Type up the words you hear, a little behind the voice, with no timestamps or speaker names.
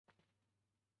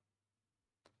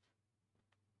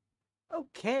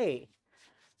Okay.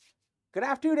 Good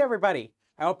afternoon, everybody.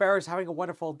 I hope everyone's having a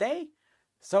wonderful day.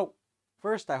 So,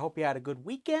 first, I hope you had a good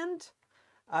weekend.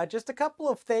 Just a couple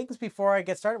of things before I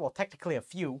get started. Well, technically a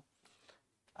few.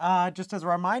 Just as a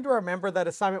reminder, remember that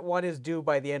assignment 1 is due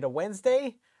by the end of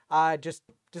Wednesday. Just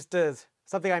as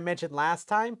something I mentioned last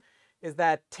time, is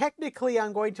that technically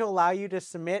I'm going to allow you to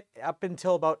submit up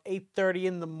until about 8:30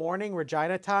 in the morning,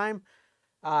 Regina time,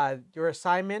 your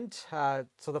assignment,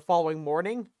 so the following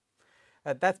morning.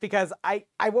 That's because I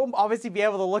won't obviously be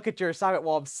able to look at your assignment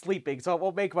while I'm sleeping, so it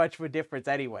won't make much of a difference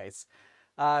anyways.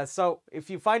 So if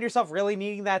you find yourself really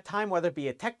needing that time, whether it be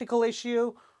a technical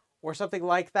issue or something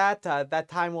like that, that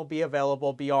time will be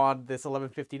available beyond this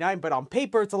 11:59, but on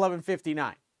paper it's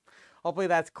 11:59. Hopefully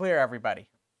that's clear, everybody.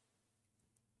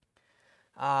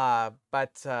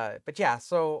 But yeah,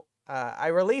 so I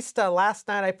released last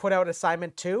night, I put out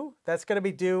assignment 2. That's going to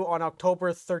be due on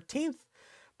October 13th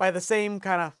by the same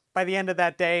by the end of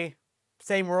that day,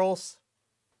 same rules.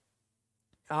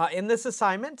 In this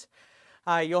assignment,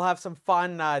 you'll have some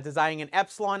fun designing an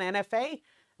epsilon NFA.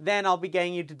 Then I'll be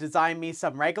getting you to design me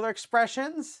some regular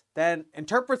expressions, then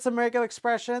interpret some regular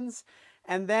expressions,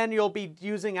 and then you'll be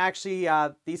using actually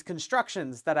these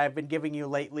constructions that I've been giving you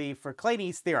lately for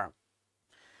Kleine's theorem.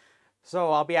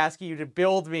 So I'll be asking you to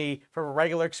build me from a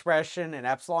regular expression an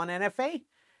epsilon NFA,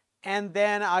 and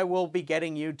then I will be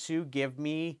getting you to give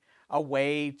me a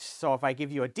way, so if I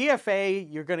give you a DFA,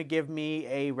 you're going to give me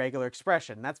a regular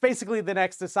expression. That's basically the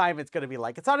next assignment's going to be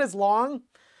like. It's not as long,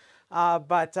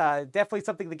 but definitely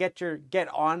something to get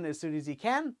on as soon as you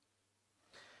can.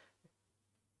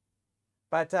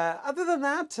 But other than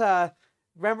that,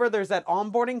 remember there's that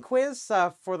onboarding quiz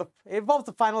it involves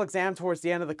the final exam towards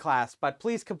the end of the class, but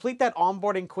please complete that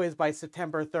onboarding quiz by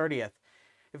September 30th.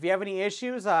 If you have any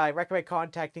issues, I recommend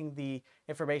contacting the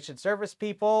information service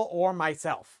people or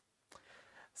myself.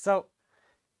 So,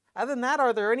 other than that,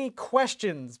 are there any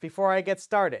questions before I get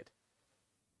started?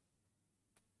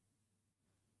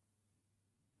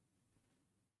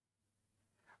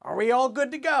 Are we all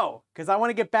good to go? Because I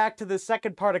want to get back to the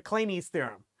second part of Kleine's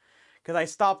theorem. Because I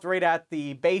stopped right at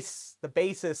the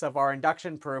basis of our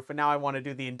induction proof, and now I want to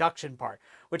do the induction part,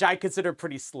 which I consider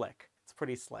pretty slick. It's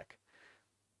pretty slick.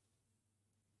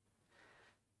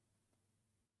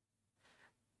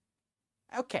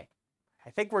 Okay, I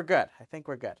think we're good.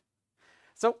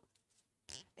 So,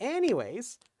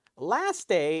 anyways, last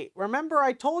day, remember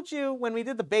I told you when we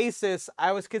did the basis,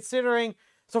 I was considering,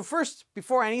 so first,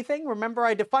 before anything, remember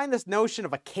I defined this notion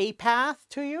of a k-path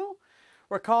to you?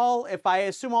 Recall, if I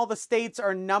assume all the states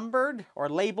are numbered or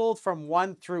labeled from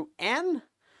 1 through n,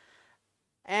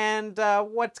 and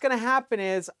what's going to happen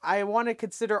is I want to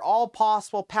consider all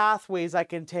possible pathways I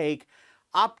can take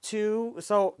up to,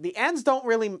 so the ends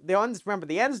remember,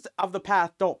 the ends of the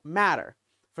path don't matter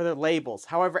for their labels.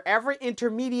 However, every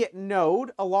intermediate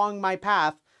node along my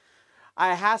path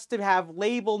has to have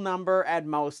label number at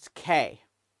most k.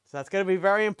 So that's going to be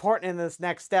very important in this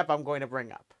next step I'm going to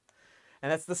bring up. And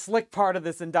that's the slick part of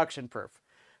this induction proof.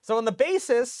 So in the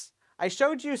basis, I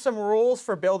showed you some rules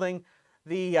for building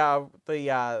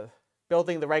the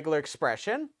regular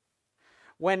expression.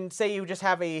 When, say, you just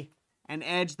have an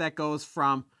edge that goes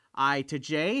from I to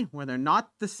j, where they're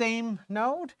not the same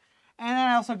node. And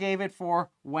I also gave it for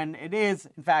when it is,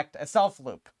 in fact, a self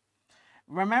loop.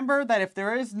 Remember that if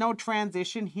there is no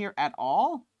transition here at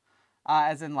all,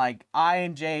 as in like I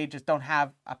and j just don't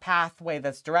have a pathway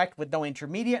that's direct with no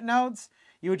intermediate nodes,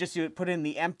 you would just put in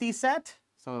the empty set.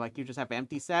 So like you just have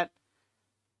empty set.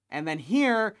 And then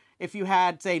here, if you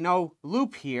had, say, no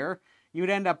loop here, you would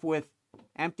end up with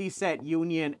empty set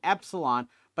union epsilon,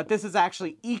 but this is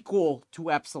actually equal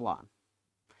to epsilon.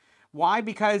 Why?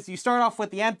 Because you start off with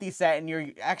the empty set and you're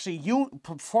actually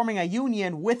performing a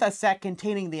union with a set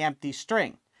containing the empty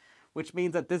string, which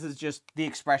means that this is just the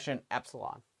expression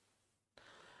epsilon.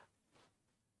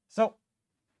 So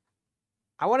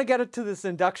I want to get into this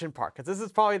induction part because this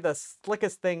is probably the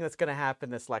slickest thing that's going to happen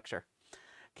in this lecture.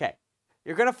 Okay,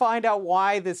 you're going to find out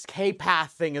why this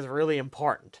k-path thing is really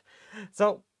important.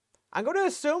 So I'm going to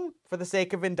assume, for the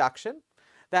sake of induction,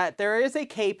 that there is a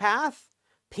k-path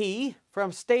P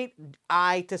from state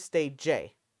I to state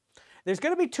j. There's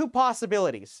going to be two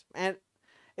possibilities, and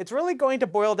it's really going to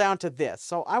boil down to this.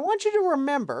 So I want you to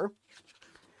remember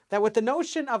that with the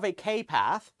notion of a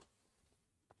k-path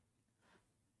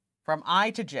from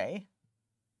I to j,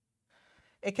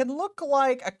 it can look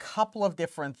like a couple of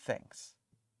different things.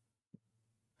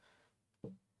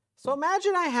 So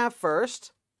imagine I have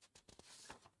first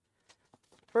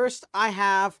I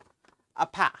have a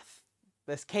path,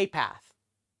 this k-path.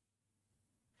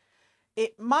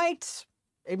 It might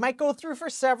It might go through for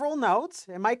several nodes.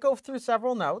 It might go through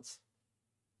several nodes.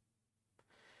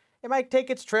 It might take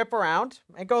its trip around.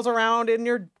 It goes around in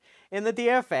the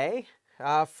DFA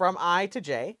from I to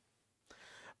j.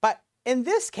 But in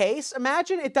this case,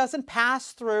 imagine it doesn't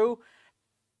pass through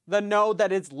the node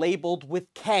that is labeled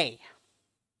with k.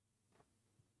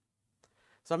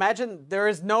 So imagine there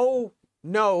is no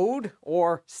node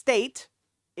or state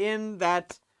in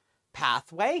that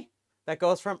pathway that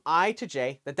goes from I to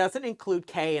j that doesn't include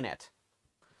k in it.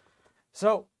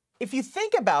 So if you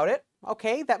think about it,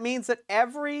 okay, that means that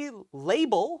every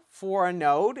label for a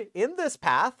node in this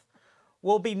path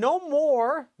will be no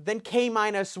more than k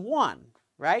minus 1,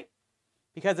 right?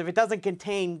 Because if it doesn't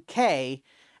contain k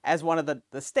as one of the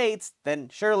states, then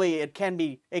surely it can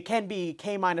be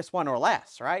k minus 1 or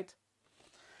less, right?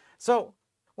 So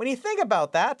when you think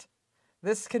about that,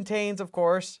 this contains, of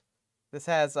course, this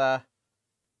has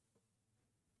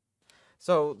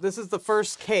so this is the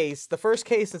first case. The first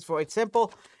case is quite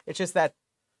simple. It's just that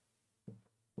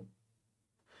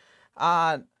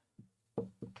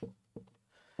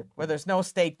where there's no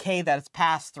state k that is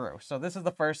passed through. So this is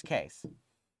the first case.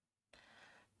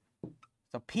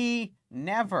 So P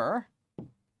never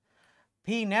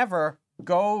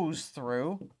goes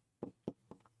through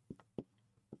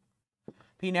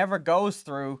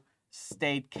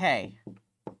state k.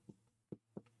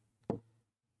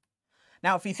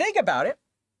 Now, if you think about it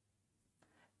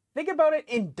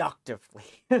inductively.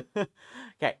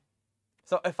 Okay,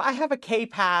 so if I have a k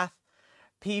path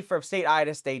P from state I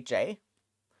to state j,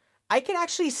 I can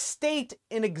actually state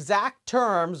in exact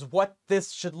terms what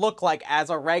this should look like as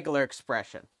a regular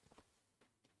expression.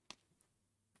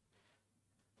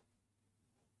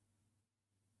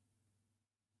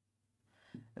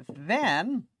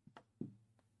 Then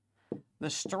the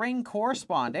string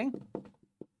corresponding,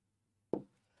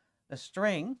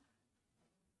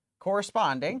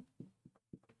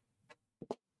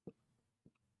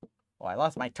 oh, I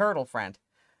lost my turtle friend,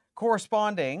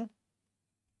 corresponding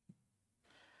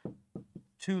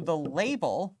to the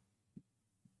label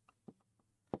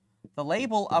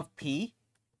of P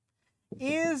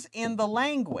is in the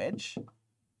language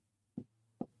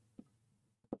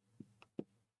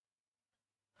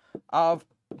of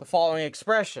the following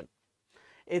expression.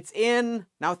 It's in,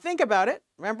 now think about it.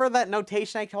 Remember that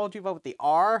notation I told you about with the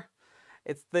R?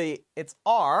 It's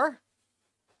R.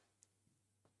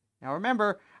 Now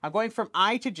remember, I'm going from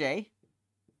I to J,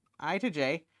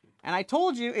 and I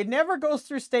told you it never goes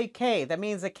through state K. That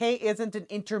means that K isn't an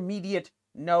intermediate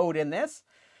node in this.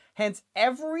 Hence,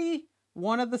 every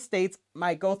one of the states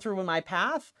might go through in my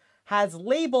path has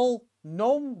label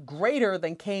no greater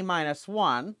than K minus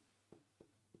 1.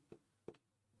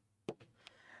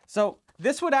 So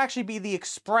this would actually be the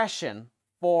expression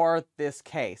for this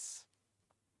case.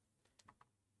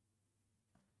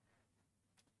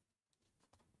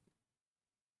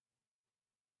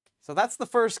 So that's the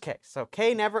first case. So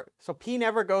P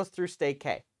never goes through state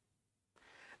K.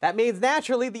 That means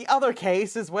naturally the other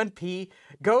case is when P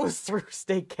goes through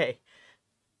state K.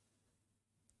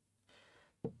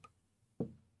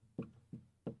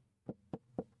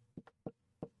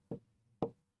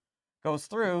 Goes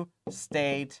through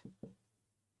state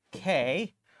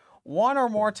K one or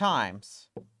more times.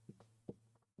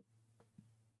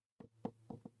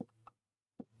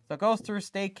 So it goes through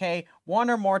state K one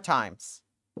or more times.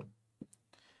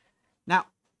 Now,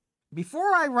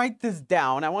 before I write this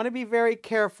down, I want to be very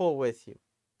careful with you.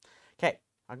 Okay,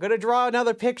 I'm going to draw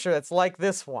another picture that's like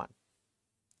this one.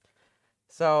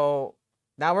 So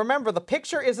now remember, the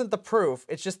picture isn't the proof.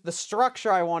 It's just the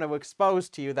structure I want to expose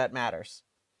to you that matters.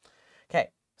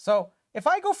 Okay, so if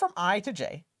I go from I to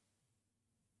J,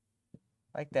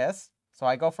 like this, so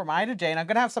I go from I to J, and I'm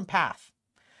going to have some path.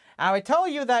 Now I tell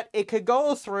you that it could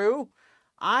go through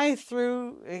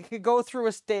it could go through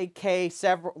a state K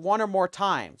one or more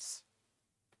times.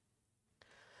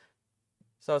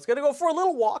 So it's going to go for a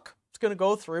little walk. It's going to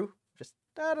go through just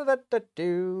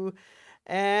da-da-da-da-do.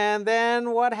 And then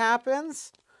what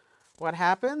happens?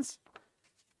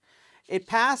 It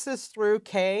passes through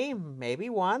K maybe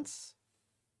once.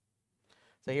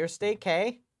 So here's state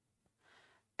K.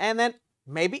 And then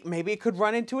maybe it could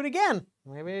run into it again.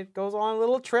 Maybe it goes on a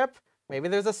little trip. Maybe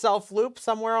there's a self loop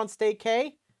somewhere on state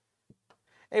K.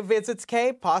 It visits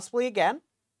K, possibly again.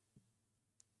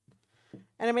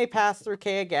 And it may pass through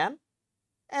K again.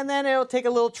 And then it'll take a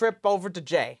little trip over to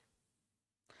J.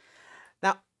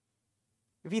 Now,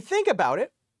 if you think about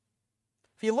it,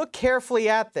 if you look carefully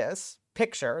at this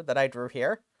picture that I drew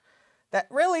here, that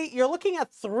really you're looking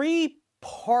at three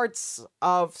parts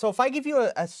of, so if I give you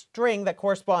a string that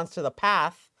corresponds to the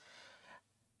path,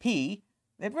 P,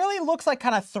 it really looks like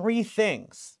kind of three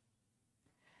things.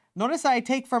 Notice I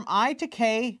take from I to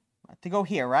k to go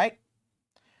here, right?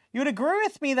 You would agree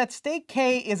with me that state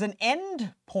k is an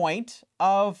end point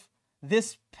of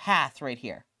this path right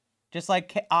here, just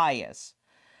like I is.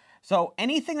 So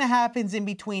anything that happens in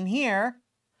between here,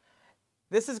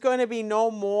 this is going to be no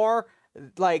more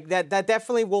like that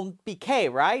definitely won't be k,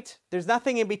 right? There's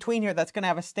nothing in between here that's going to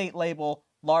have a state label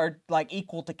large, like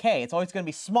equal to k. It's always going to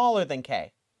be smaller than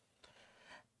k.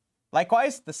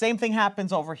 Likewise, the same thing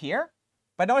happens over here.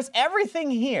 But notice everything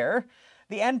here,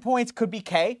 the endpoints could be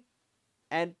k,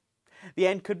 and the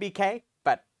end could be k,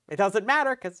 but it doesn't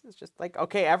matter because it's just like,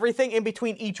 okay, everything in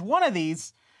between each one of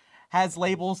these has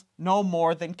labels no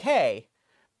more than k.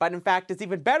 But in fact, it's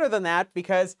even better than that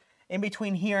because in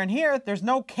between here and here, there's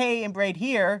no k right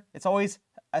here. It's always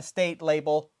a state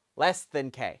label less than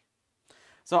k.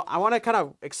 So I want to kind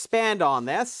of expand on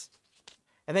this.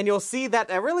 And then you'll see that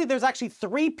really there's actually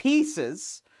three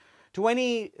pieces to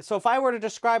any. So if I were to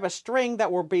describe a string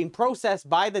that were being processed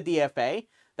by the DFA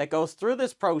that goes through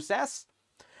this process,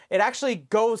 it actually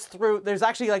goes through, there's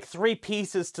actually like three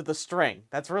pieces to the string.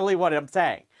 That's really what I'm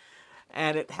saying.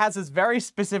 And it has this very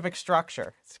specific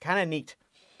structure. It's kind of neat.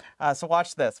 So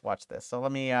watch this, watch this. So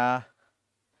let me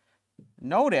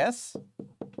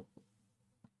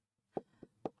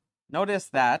notice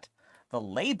that the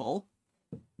label,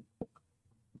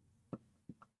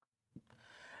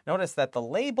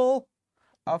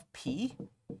 of P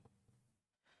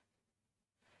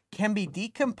can be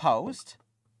decomposed,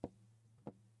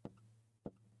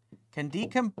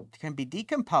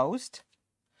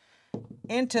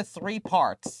 into three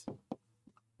parts.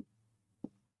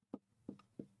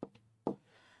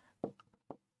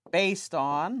 Based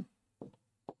on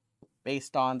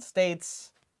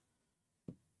states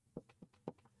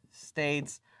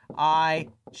I,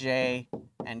 j,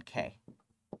 and k.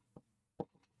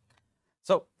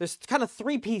 So there's kind of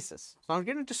three pieces. So I'm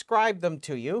going to describe them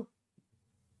to you.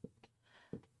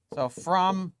 So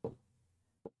from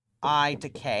I to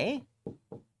k,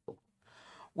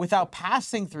 without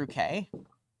passing through k,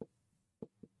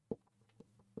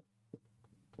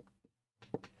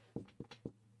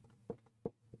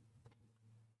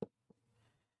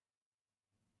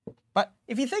 but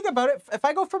if you think about it, if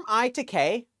I go from I to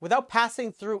k without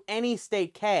passing through any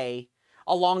state k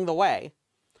along the way,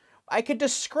 I could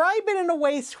describe it in a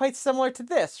way quite similar to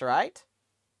this, right?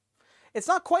 It's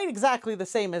not quite exactly the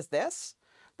same as this,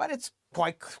 but it's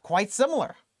quite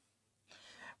similar.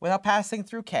 Without passing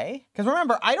through k, because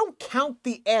remember, I don't count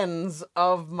the ends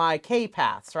of my k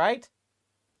paths, right?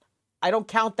 I don't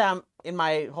count them in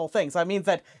my whole thing. So that means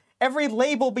that every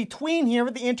label between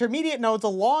here, the intermediate nodes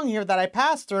along here that I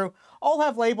pass through, all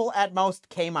have label at most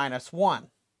k-1.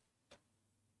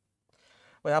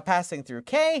 Without passing through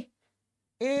k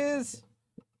is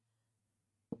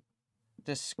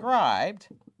described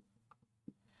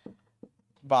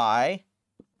by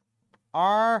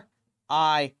R-I-K.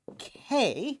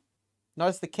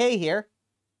 Notice the k here,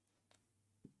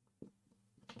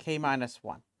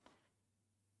 k-1.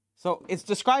 So it's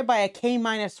described by a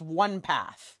k-1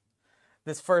 path,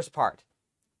 this first part.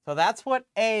 So that's what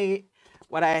I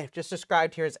just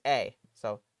described here is A.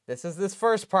 So this is this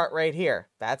first part right here.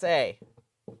 That's A.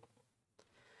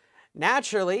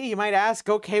 Naturally, you might ask,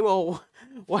 okay, well,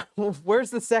 where's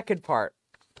the second part?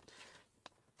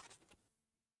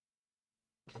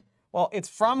 Well, it's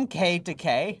from k to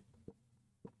k,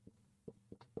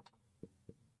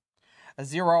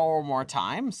 0 or more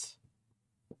times.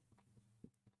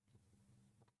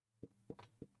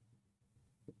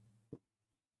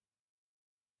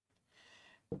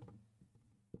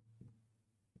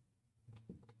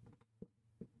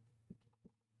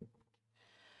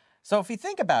 So if you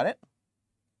think about it,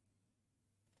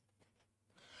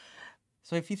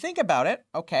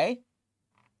 okay,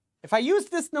 if I use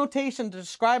this notation to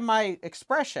describe my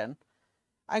expression,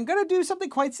 I'm going to do something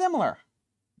quite similar.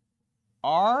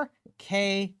 R,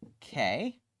 K,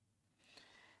 K,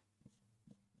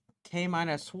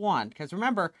 k-1. Because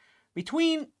remember,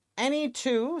 between any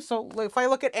two, so if I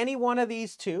look at any one of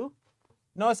these two,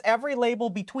 notice every label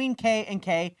between k and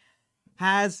k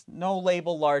has no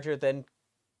label larger than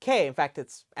k. In fact,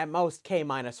 it's at most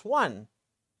k-1.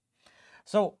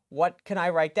 So what can I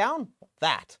write down?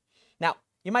 That. Now,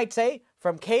 you might say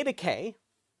from k to k.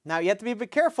 Now, you have to be a bit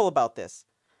careful about this.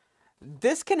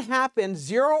 This can happen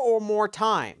 0 or more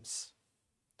times.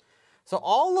 So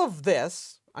all of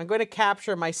this, I'm going to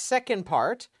capture my second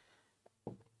part,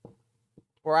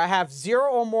 where I have 0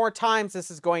 or more times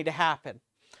this is going to happen.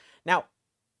 Now,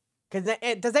 does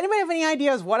anybody have any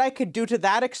ideas what I could do to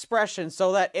that expression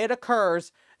so that it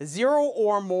occurs 0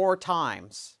 or more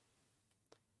times?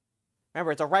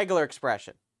 Remember, it's a regular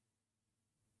expression.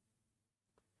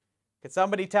 Could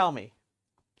somebody tell me?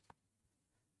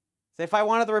 So if I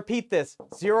wanted to repeat this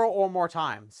 0 or more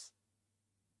times.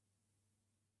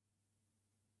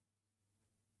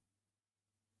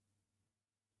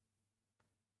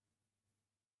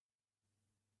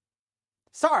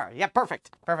 Star. Yeah,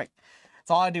 perfect. Perfect.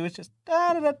 So all I do is just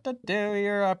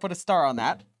here, put a star on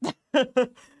that.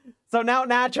 So now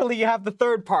naturally you have the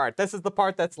third part. This is the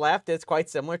part that's left. It's quite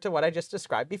similar to what I just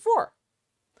described before.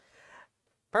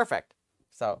 Perfect.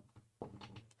 So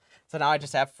now I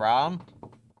just have from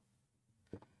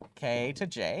K to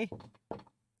J.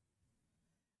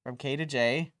 From K to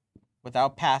J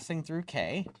without passing through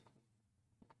K.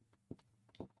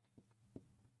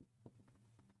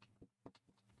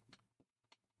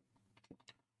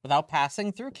 Without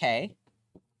passing through K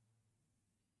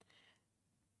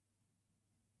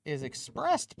is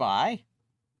expressed by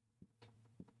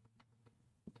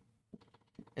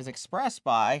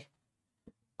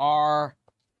R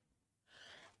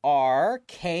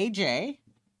Kj.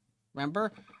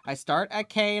 Remember, I start at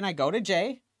K and I go to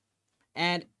J,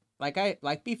 and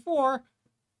like before,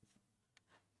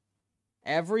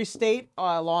 every state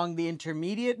along the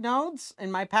intermediate nodes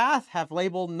in my path have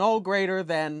labeled no greater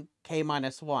than K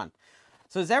minus 1.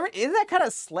 So isn't that kind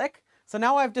of slick? So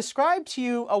now I've described to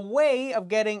you a way of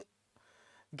getting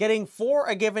for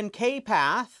a given K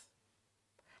path,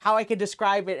 how I could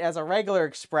describe it as a regular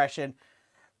expression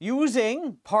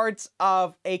using parts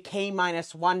of a K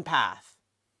minus 1 path.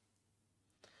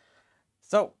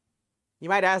 So you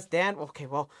might ask, Dan, okay,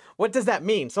 well, what does that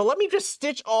mean? So let me just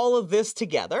stitch all of this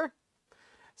together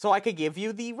so I could give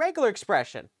you the regular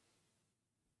expression.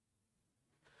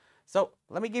 So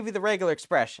let me give you the regular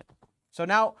expression. So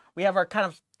now we have our kind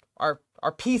of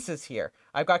our pieces here.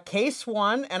 I've got case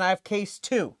 1 and I have case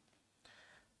 2.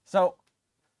 So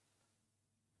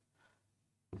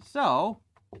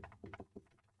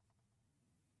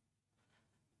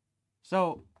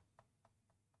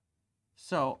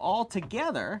all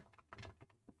together,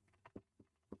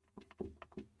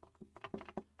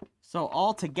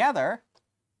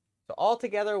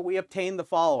 we obtain the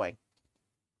following.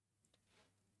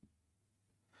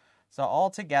 So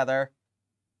altogether,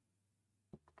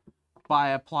 by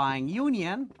applying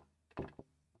union,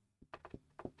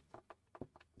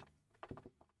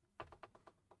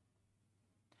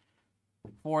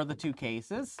 for the two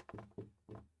cases,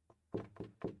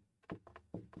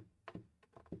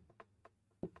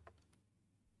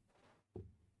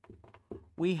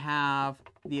 we have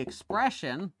the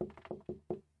expression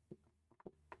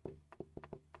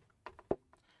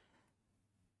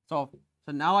so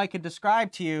now I could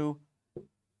describe to you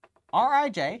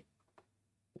Rij,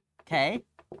 okay,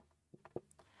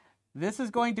 this is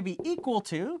going to be equal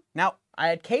to, now I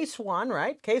had case 1,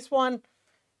 right? Case 1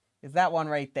 is that one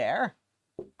right there.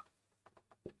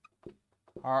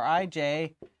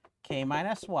 Rij K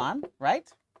minus 1, right?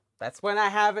 That's when I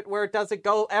have it where it doesn't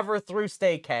go ever through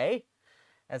state K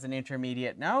as an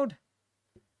intermediate node.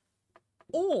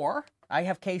 Or I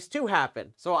have case 2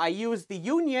 happen. So I use the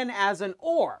union as an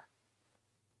or.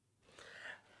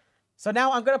 So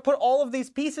now I'm going to put all of these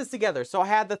pieces together. So I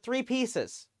had the 3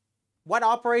 pieces. What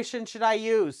operation should I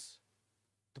use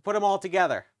to put them all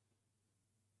together?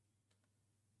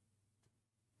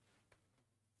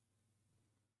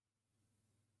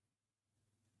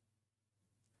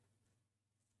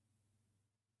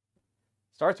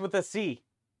 Starts with a C.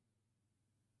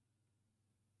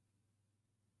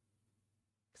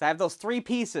 Because I have those 3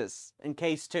 pieces in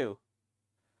case 2.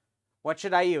 What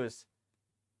should I use?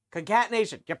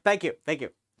 Concatenation. Yep, thank you.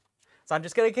 So I'm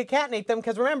just going to concatenate them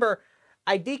because remember,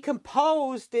 I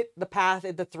decomposed the path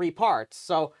into 3 parts.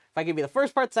 So if I give you the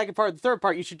first part, second part, the third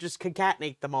part, you should just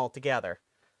concatenate them all together.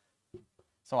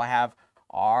 So I have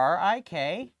Rik,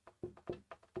 K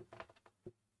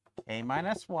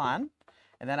minus 1.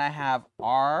 And then I have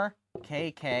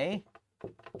Rkk,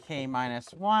 K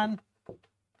minus 1.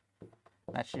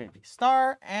 That should be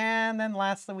star. And then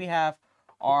lastly, we have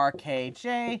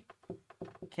Rkj,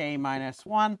 K minus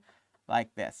 1,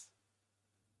 like this.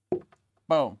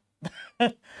 Boom.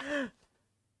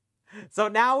 So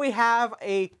now we have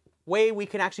a way we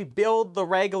can actually build the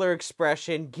regular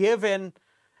expression given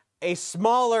a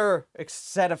smaller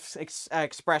set of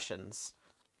expressions.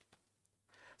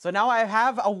 So now I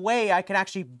have a way I can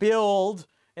actually build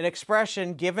an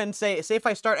expression given, say if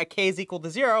I start at k is equal to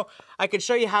 0, I could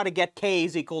show you how to get k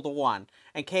is equal to 1,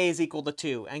 and k is equal to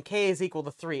 2, and k is equal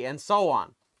to 3, and so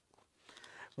on.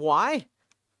 Why?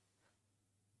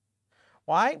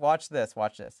 Why? Watch this,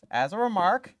 watch this. As a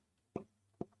remark,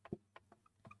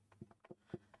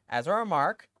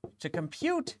 to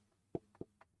compute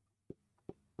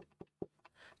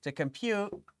to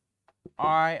compute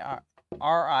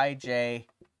Rij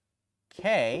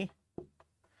k,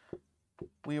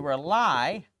 we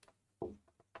rely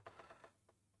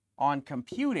on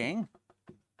computing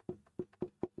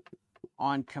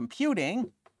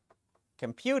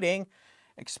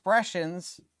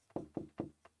expressions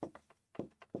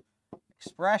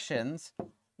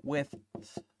with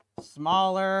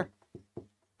smaller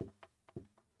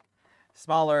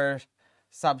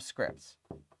subscripts.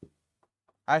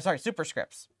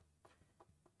 Superscripts.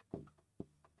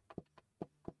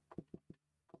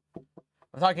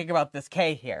 I'm talking about this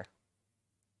k here.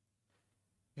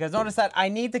 Because notice that I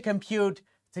need to compute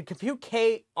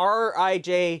k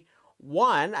Rij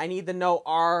 1, I need to know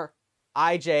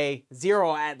Rij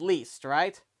 0 at least,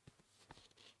 right?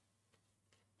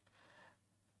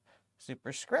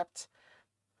 Superscript.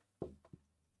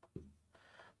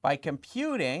 By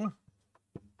computing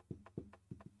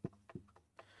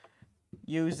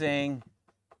using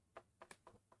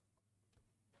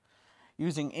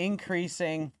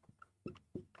increasing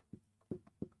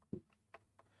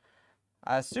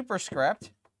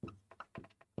superscript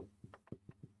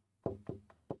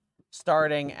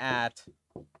starting at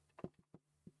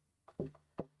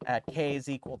k is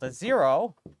equal to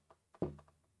 0,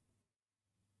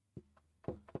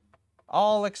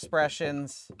 all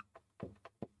expressions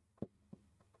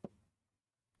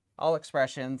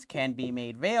can be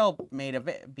made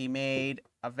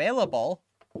available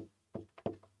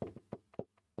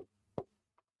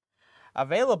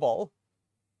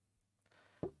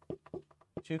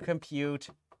to compute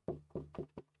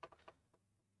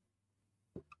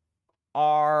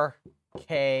Rkij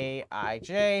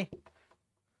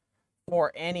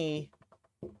for any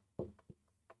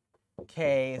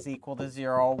k is equal to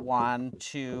 0, 1,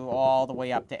 2, all the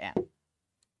way up to n.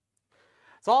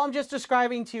 So all I'm just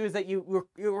describing to you is that it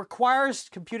requires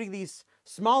computing these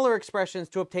smaller expressions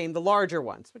to obtain the larger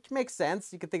ones, which makes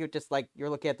sense. You can think of it just like you're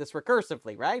looking at this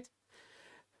recursively, right?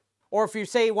 Or if you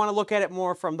say you want to look at it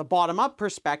more from the bottom-up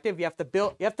perspective, you have to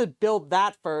build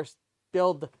that first.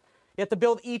 You have to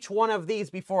build each one of these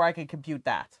before I can compute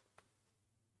that.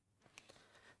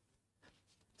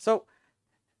 So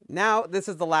now this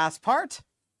is the last part.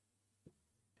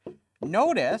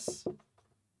 Notice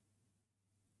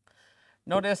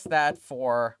that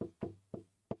for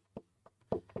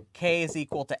k is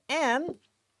equal to n,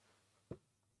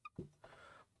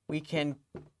 we can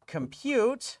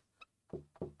compute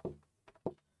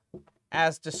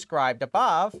as described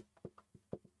above,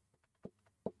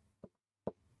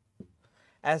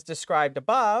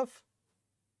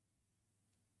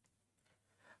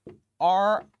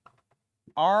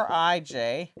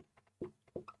 Rij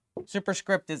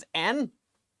superscript is n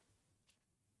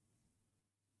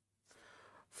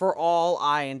for all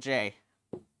I and j.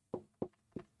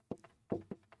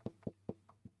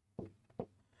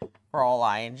 For all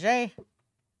I and j.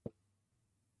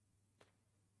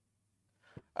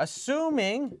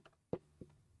 Assuming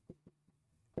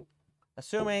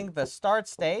the start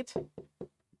state,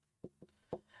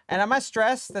 and I must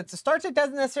stress that the start state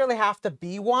doesn't necessarily have to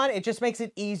be 1, it just makes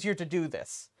it easier to do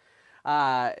this.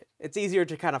 It's easier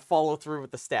to kind of follow through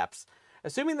with the steps.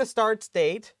 Assuming the start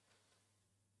state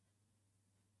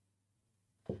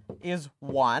is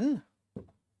 1,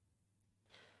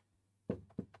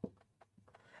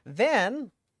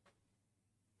 then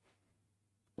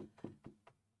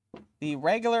the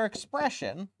regular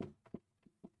expression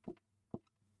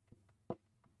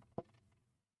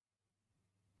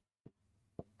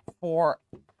for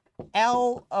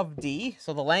L of D,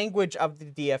 so the language of the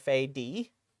DFA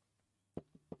D,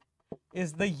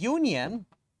 is the union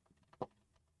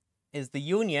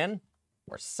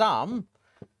or sum.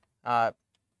 That's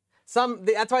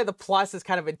why the plus is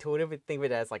kind of intuitive. Think of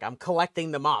it as like I'm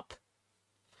collecting them up.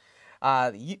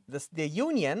 The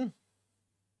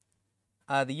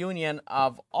union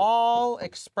of all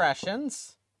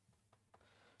expressions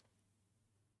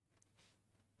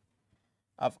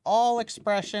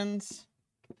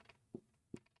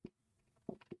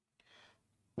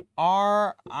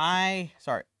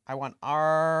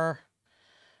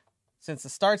since the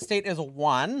start state is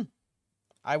 1,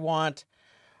 I want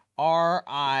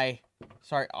R1j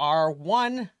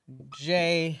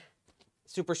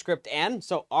superscript n.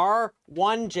 So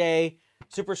R1j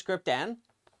superscript n.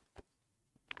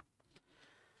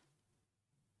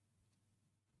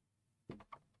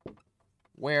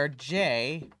 Where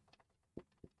j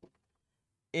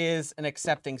is an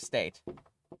accepting state.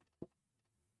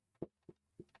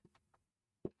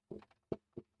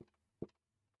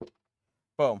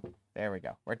 Boom. There we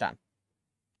go. We're done.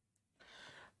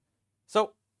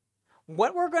 So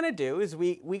what we're going to do is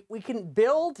we can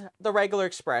build the regular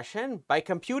expression by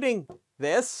computing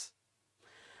this.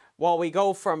 Well, we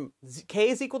go from k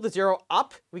is equal to 0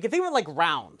 up. We can think of it like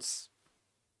rounds.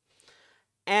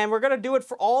 And we're going to do it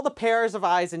for all the pairs of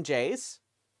i's and j's,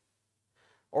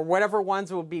 or whatever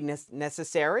ones will be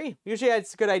necessary. Usually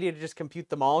it's a good idea to just compute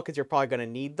them all because you're probably going to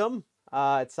need them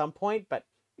at some point. But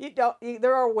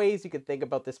there are ways you can think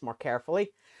about this more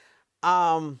carefully.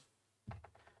 So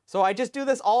I just do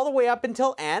this all the way up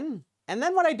until n. And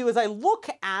then what I do is I look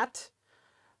at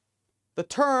the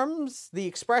terms, the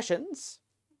expressions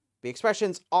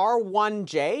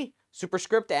R1j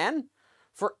superscript n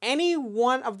for any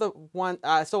one of the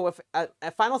so if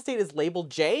a final state is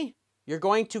labeled j, you're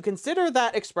going to consider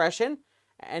that expression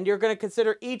and you're going to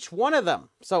consider each one of them.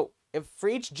 So if for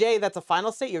each j that's a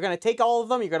final state, you're going to take all of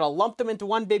them, you're going to lump them into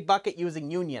one big bucket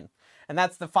using union. And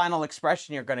that's the final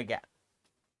expression you're going to get.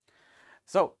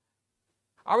 So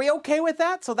are we okay with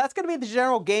that? So that's going to be the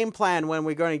general game plan when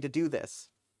we're going to do this.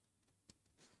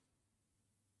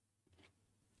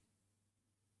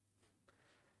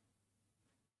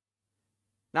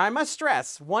 Now I must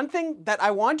stress, one thing that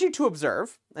I want you to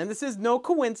observe, and this is no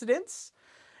coincidence,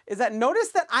 is that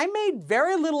notice that I made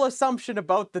very little assumption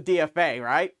about the DFA,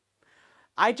 right?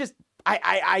 I just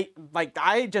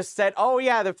said, oh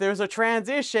yeah, if there's a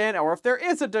transition, or if there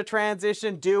isn't a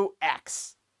transition, do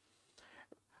X,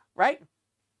 right?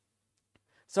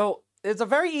 So it's a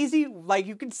very easy, like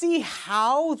you can see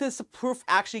how this proof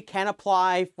actually can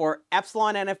apply for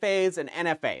epsilon NFAs and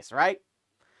NFAs, right?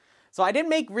 So I didn't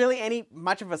make really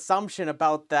much of assumption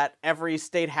about that every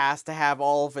state has to have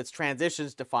all of its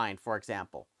transitions defined, for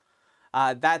example.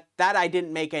 That I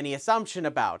didn't make any assumption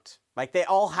about. Like they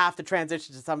all have to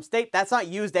transition to some state. That's not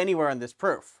used anywhere in this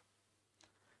proof.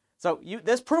 So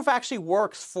this proof actually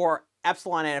works for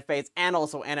epsilon NFAs and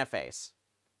also NFAs.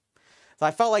 So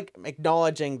I felt like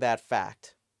acknowledging that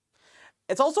fact.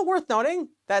 It's also worth noting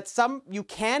that you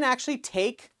can actually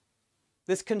take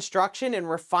this construction and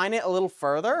refine it a little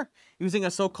further using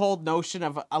a so-called notion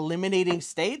of eliminating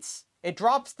states. It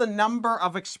drops the number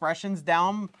of expressions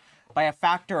down by a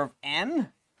factor of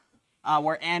n,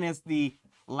 where n is the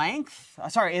length,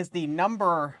 is the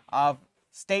number of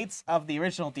states of the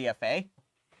original DFA.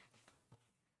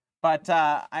 But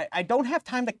I don't have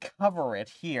time to cover it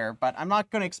here, but I'm not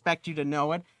going to expect you to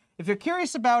know it. If you're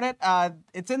curious about it,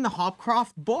 it's in the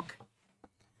Hopcroft book.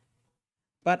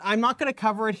 But I'm not going to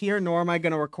cover it here, nor am I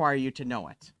going to require you to know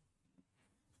it.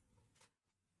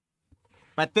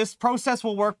 But this process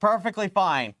will work perfectly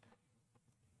fine.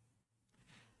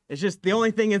 It's just the only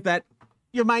thing is that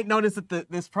you might notice that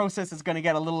this process is going to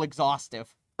get a little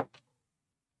exhaustive.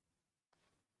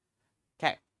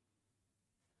 Okay.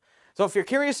 So if you're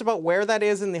curious about where that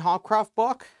is in the Hopcroft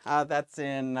book, that's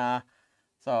in,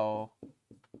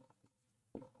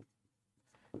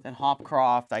 in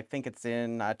Hopcroft, I think it's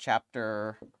in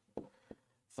chapter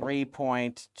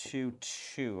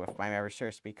 3.22, if my memory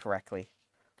serves me correctly.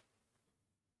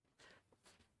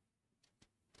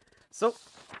 So,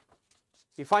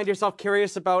 if you find yourself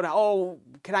curious about, oh,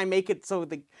 can I make it so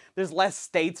there's less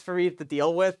states for me to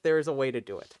deal with? There's a way to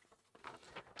do it.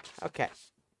 Okay.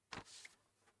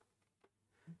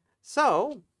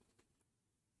 So,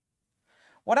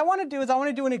 what I want to do is I want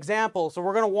to do an example. So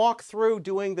we're going to walk through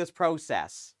doing this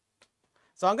process.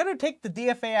 So I'm going to take the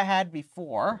DFA I had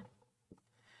before.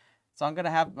 So I'm going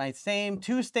to have my same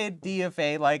two-state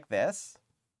DFA like this.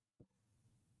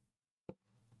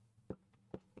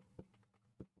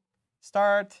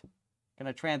 Start. Going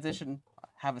to transition,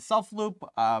 have a self loop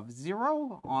of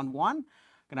 0 on 1. Going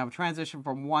to have a transition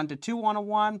from 1 to 2 on a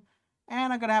 1.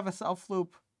 And I'm going to have a self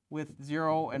loop with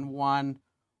 0 and 1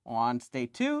 on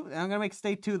state 2, and I'm going to make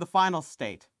state 2 the final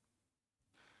state.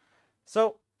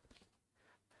 So,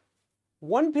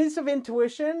 one piece of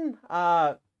intuition,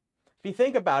 if you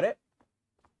think about it,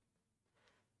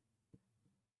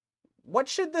 what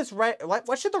should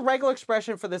the regular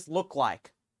expression for this look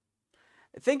like?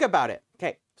 Think about it.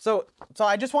 Okay, so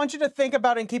I just want you to think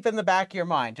about it and keep it in the back of your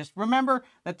mind. Just remember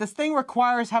that this thing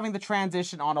requires having the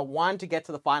transition on a 1 to get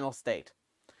to the final state.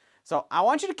 So I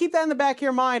want you to keep that in the back of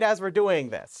your mind as we're doing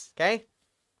this, okay?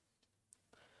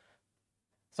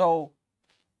 So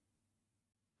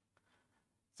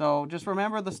just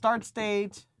remember the start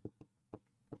state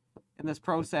in this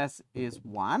process is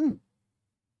 1.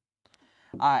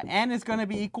 N is going to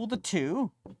be equal to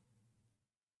 2.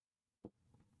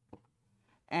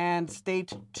 And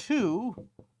state 2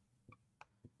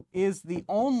 is the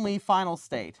only final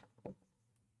state.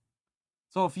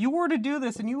 So if you were to do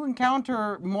this and you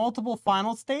encounter multiple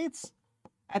final states,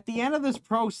 at the end of this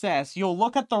process, you'll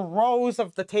look at the rows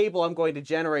of the table I'm going to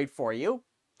generate for you,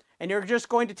 And you're just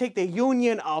going to take the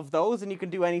union of those, and you can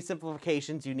do any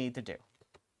simplifications you need to do.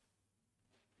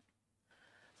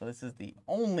 So this is the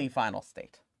only final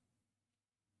state.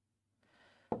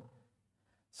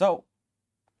 So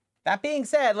that being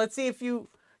said, let's see if you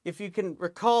can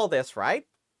recall this, right?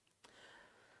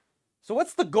 So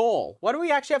what's the goal? What do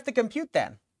we actually have to compute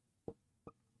then?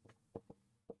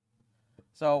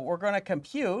 So we're going to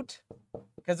compute,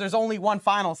 because there's only one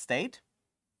final state.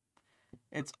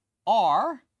 It's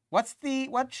R. What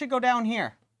should go down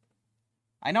here?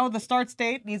 I know the start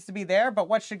state needs to be there, but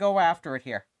what should go after it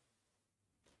here?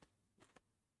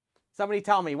 Somebody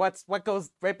tell me, what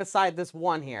goes right beside this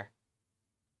 1 here?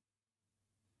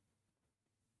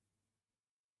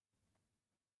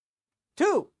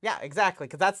 Two. Yeah, exactly,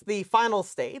 because that's the final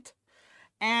state.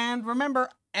 And remember,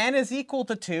 n is equal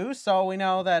to 2, so we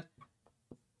know that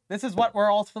this is what we're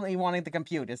ultimately wanting to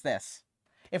compute, is this.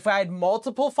 If I had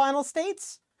multiple final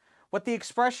states, what the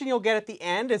expression you'll get at the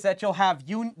end is that you'll have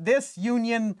this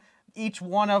union each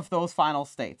one of those final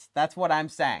states. That's what I'm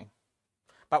saying.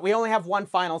 But we only have one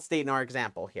final state in our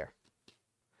example here.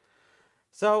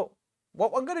 So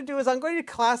what I'm going to do is I'm going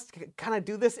to kind of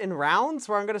do this in rounds,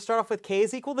 where I'm going to start off with k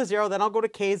is equal to 0, then I'll go to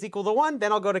k is equal to 1,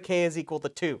 then I'll go to k is equal to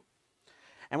 2.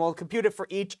 And we'll compute it for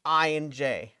each I and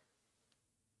j.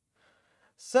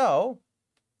 So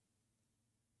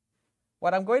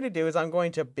what I'm going to do is I'm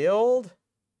going to build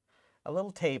a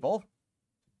little table.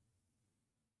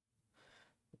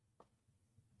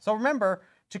 So remember,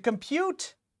 to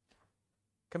compute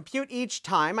each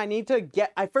time, I need to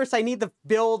first I need to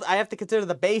build, I have to consider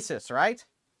the basis, right?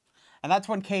 And that's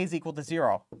when k is equal to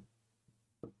 0.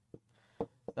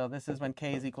 So this is when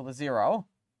k is equal to 0.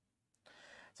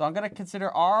 So I'm going to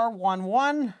consider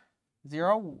R11,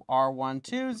 0,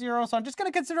 R12, 0. So I'm just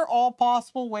going to consider all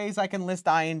possible ways I can list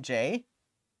I and j.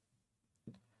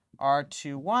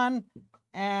 R21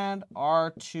 and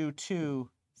R22,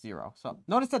 0. So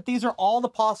notice that these are all the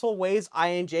possible ways I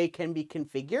and j can be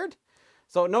configured.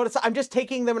 So notice I'm just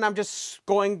taking them and I'm just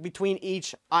going between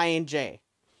each I and j.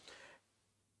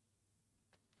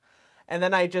 And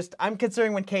then I'm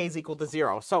considering when k is equal to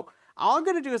 0. So all I'm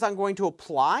going to do is I'm going to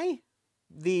apply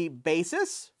the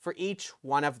basis for each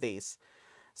one of these.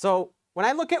 So when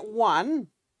I look at 1,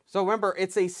 so remember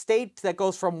it's a state that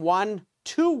goes from 1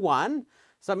 to 1.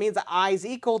 So it means that I is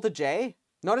equal to j.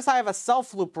 Notice I have a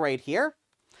self loop right here,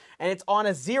 and it's on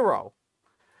a 0.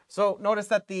 So notice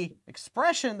that the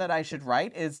expression that I should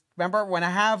write is, remember when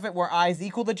I have it where I is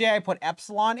equal to j, I put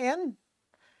epsilon in,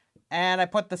 and I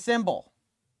put the symbol,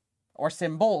 or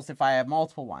symbols if I have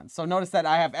multiple ones. So notice that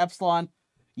I have epsilon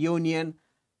union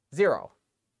 0.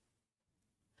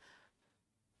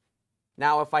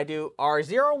 Now if I do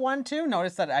R0, 1, 2,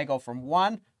 notice that I go from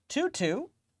 1 to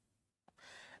 2.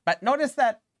 But notice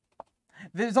that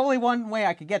there's only one way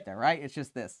I could get there, right? It's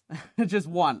just this. It's just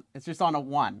 1. It's just on a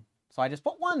 1. So I just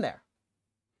put 1 there.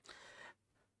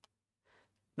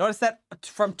 Notice that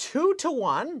from 2 to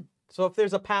 1, so if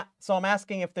there's so I'm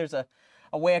asking if there's a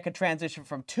way I could transition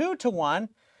from 2 to 1.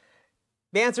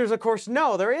 The answer is, of course,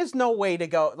 no. There is no way to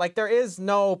go. Like, there is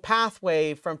no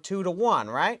pathway from 2 to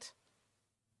 1, right?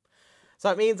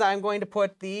 So it means I'm going to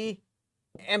put the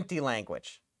empty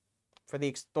language for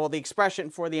the expression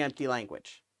for the empty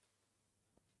language.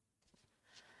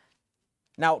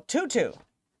 Now, 2, 2.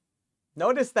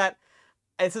 Notice that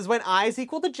this is when I is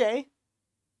equal to j.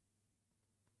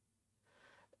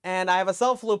 And I have a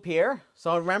self loop here.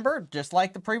 So remember, just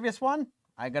like the previous one,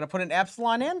 I'm going to put an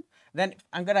epsilon in. Then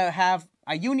I'm going to have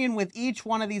a union with each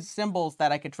one of these symbols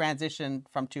that I could transition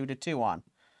from 2 to 2 on.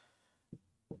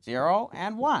 0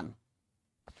 and 1.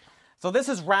 So this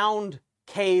is round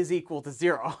k is equal to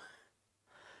 0.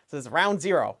 So it's round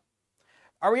 0.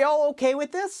 Are we all okay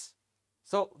with this?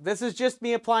 So this is just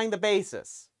me applying the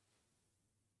basis.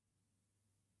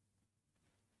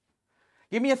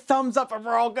 Give me a thumbs up if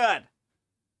we're all good.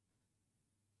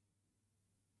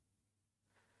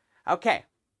 Okay.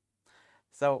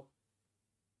 So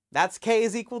that's k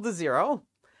is equal to 0.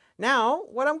 Now,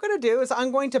 what I'm going to do is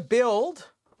I'm going to build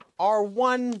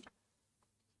R1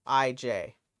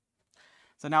 ij.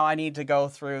 So now I need to go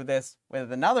through this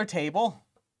with another table.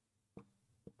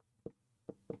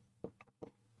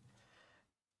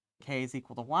 K is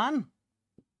equal to 1. I'm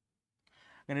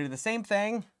going to do the same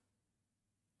thing.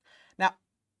 Now,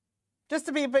 just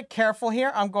to be a bit careful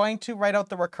here, I'm going to write out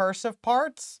the recursive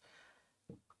parts.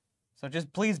 So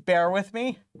just please bear with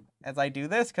me as I do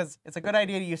this, because it's a good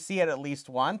idea you see it at least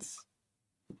once.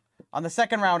 On the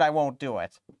second round, I won't do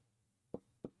it.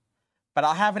 But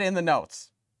I'll have it in the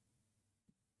notes.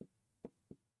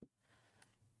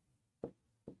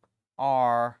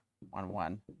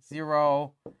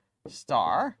 R110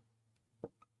 star.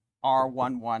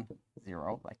 R110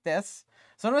 like this.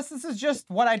 So notice this is just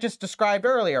what I just described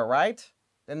earlier, right?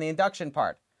 In the induction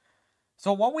part.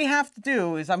 So what we have to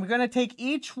do is I'm going to take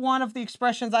each one of the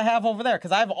expressions I have over there,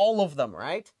 because I have all of them,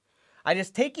 right? I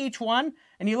just take each one,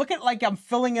 and you look at it like I'm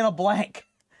filling in a blank.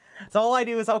 So all I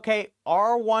do is, okay,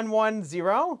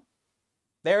 R110,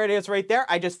 there it is right there.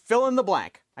 I just fill in the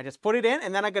blank. I just put it in,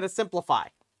 and then I'm going to simplify.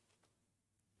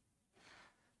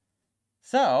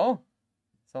 So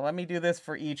let me do this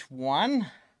for each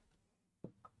one.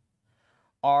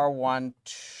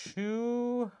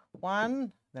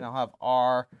 R121, then I'll have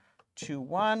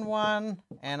R211,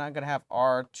 and I'm going to have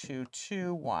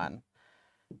R221.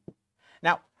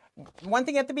 Now, one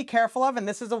thing you have to be careful of, and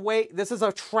this is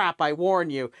a trap, I warn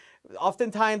you.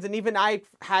 Oftentimes, and even I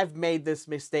have made this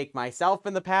mistake myself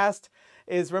in the past,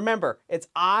 is remember, it's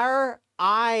R-I-K,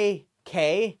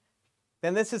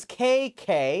 then this is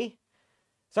K-K.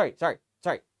 Sorry.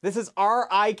 This is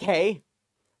R-I-K,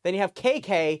 then you have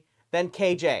K-K, then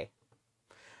KJ.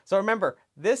 So remember,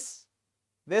 this,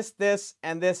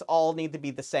 and this all need to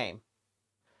be the same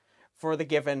for the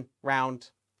given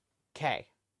round K.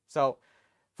 So,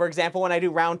 for example, when I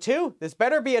do round 2, this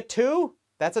better be a 2,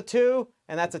 that's a 2,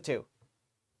 and that's a 2.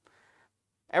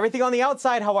 Everything on the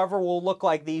outside, however, will look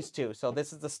like these two. So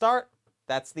this is the start,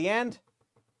 that's the end.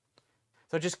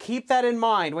 So just keep that in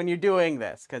mind when you're doing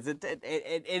this, because it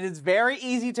is very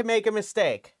easy to make a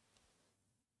mistake.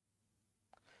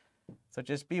 So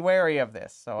just be wary of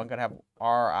this. So I'm going to have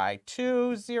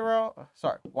R110,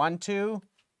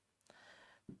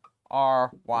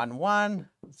 R110,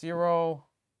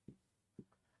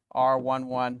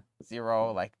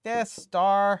 R110 like this,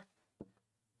 star,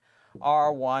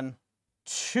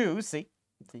 R12, see,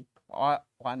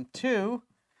 R120,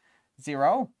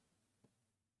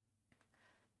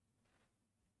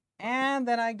 and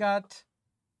then I got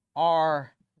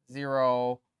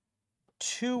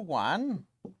R021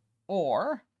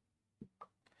 or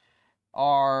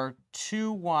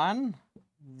R210,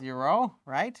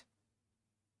 right?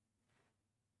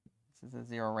 This is a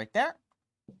 0 right there.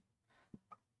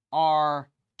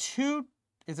 R2,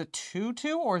 is it 2,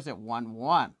 or is it 1,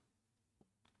 1?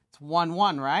 It's 1,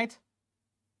 1, right?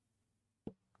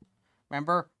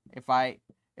 Remember, if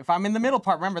I'm in the middle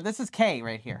part, remember this is K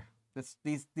right here.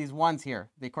 These ones here,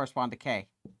 they correspond to K.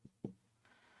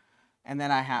 And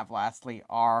then I have lastly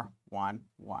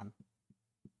R110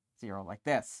 like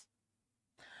this.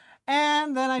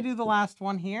 And then I do the last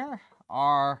one here,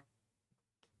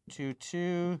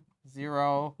 R220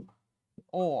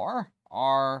 or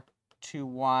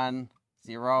R210,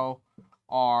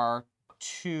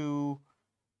 R2,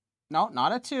 no,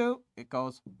 not a 2. It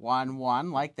goes 1,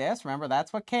 1 like this. Remember,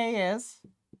 that's what K is.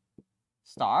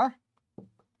 Star.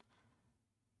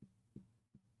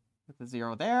 With the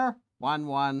 0 there. 1,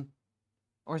 1.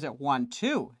 Or is it 1,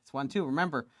 2? It's 1, 2.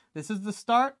 Remember, this is the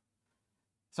start.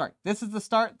 Sorry, this is the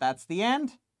start. That's the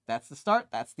end. That's the start.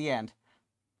 That's the end.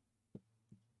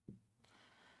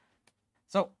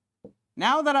 So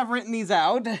now that I've written these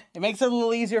out, it makes it a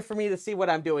little easier for me to see what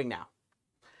I'm doing now.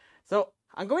 So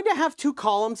I'm going to have 2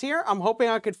 columns here. I'm hoping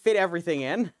I could fit everything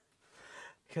in,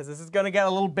 because this is going to get a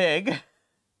little big.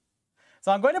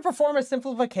 So I'm going to perform a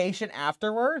simplification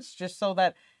afterwards, just so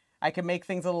that I can make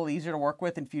things a little easier to work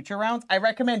with in future rounds. I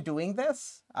recommend doing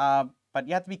this, but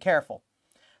you have to be careful.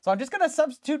 So I'm just going to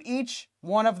substitute each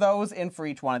one of those in for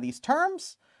each one of these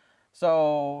terms.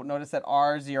 So notice that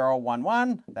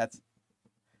R011, that's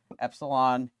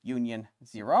epsilon union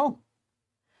 0.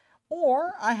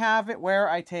 Or I have it where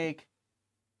I take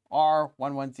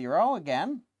R110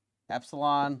 again,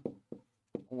 epsilon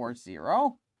or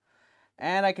 0.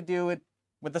 And I could do it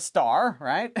with a star,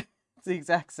 right? It's the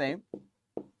exact same.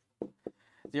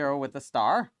 0 with a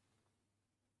star.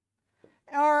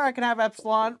 Or I can have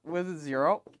epsilon with a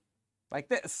 0, like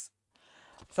this.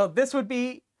 So this would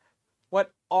be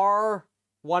what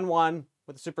R11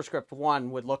 with a superscript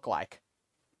 1 would look like.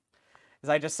 Is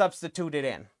I just substitute it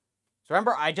in. So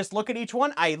remember, I just look at each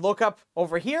one, I look up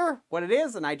over here what it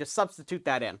is, and I just substitute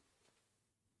that in.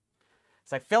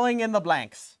 It's like filling in the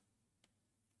blanks.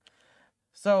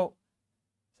 So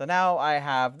now I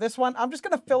have this one. I'm just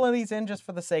going to fill in these in just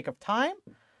for the sake of time.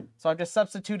 So I'm just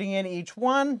substituting in each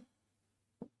one.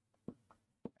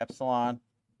 Epsilon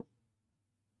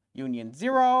union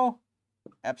 0,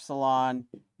 epsilon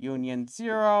union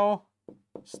 0,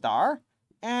 star,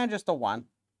 and just a 1.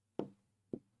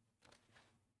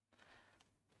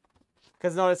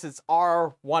 Because notice it's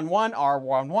R11,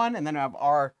 R11, and then I have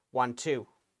R12.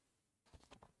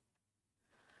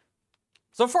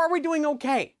 So far we're doing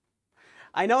okay.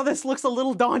 I know this looks a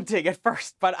little daunting at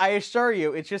first, but I assure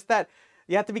you, it's just that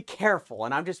You have to be careful,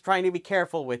 and I'm just trying to be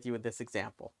careful with you with this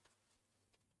example.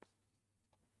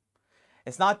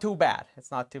 It's not too bad.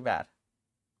 It's not too bad.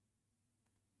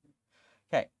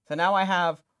 Okay, so now I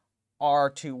have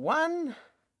R21.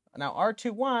 Now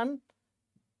R21,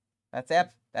 that's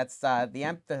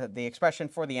the expression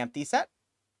for the empty set.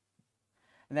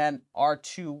 And then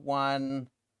R21,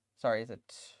 sorry, is it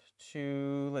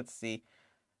 2? Let's see.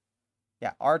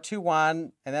 Yeah,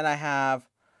 R21, and then I have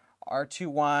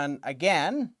R21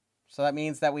 again. So that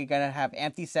means that we're going to have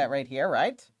empty set right here,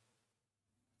 right?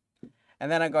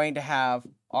 And then I'm going to have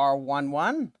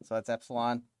R11, so that's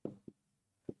epsilon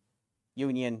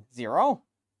union 0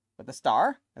 with a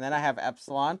star. And then I have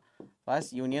epsilon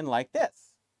plus union like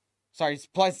this. Sorry, it's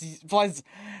plus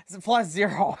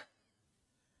 0.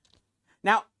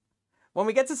 Now, when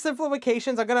we get to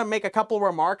simplifications, I'm going to make a couple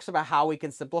remarks about how we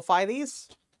can simplify these.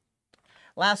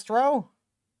 Last row,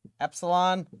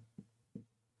 epsilon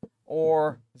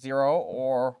or 0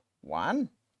 or 1.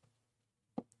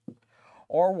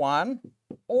 Or 1.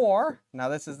 Or, now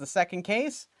this is the second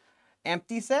case,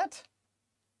 empty set,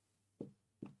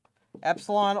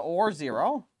 epsilon or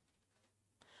 0.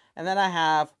 And then I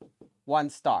have 1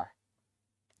 star.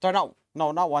 So no,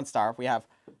 not 1 star. We have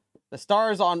the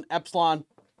stars on epsilon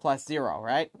plus 0,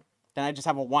 right? Then I just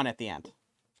have a 1 at the end.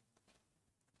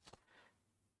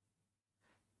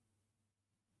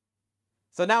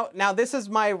 So now this is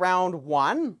my round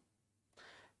 1.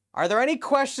 Are there any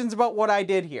questions about what I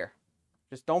did here?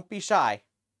 Just don't be shy.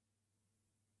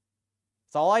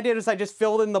 So all I did is I just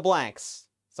filled in the blanks.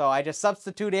 So I just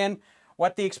substitute in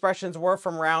what the expressions were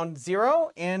from round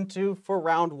 0 for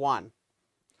round 1.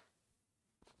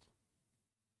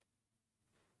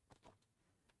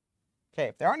 Okay,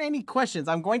 if there aren't any questions,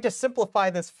 I'm going to simplify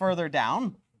this further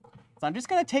down. So I'm just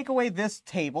going to take away this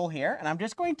table here, and I'm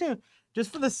just going to,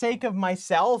 just for the sake of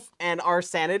myself and our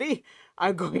sanity,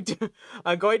 I'm going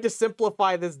to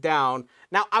simplify this down.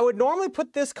 Now, I would normally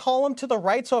put this column to the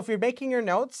right, so if you're making your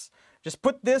notes, just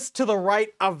put this to the right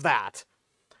of that.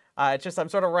 It's just I'm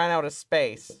sort of ran out of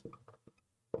space.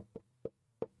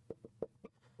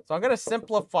 So I'm going to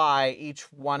simplify each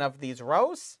one of these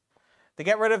rows to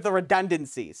get rid of the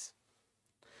redundancies.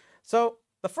 So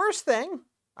the first thing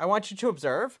I want you to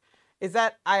observe is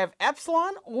that I have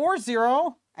epsilon or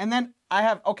 0, and then I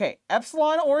have, okay,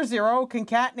 epsilon or 0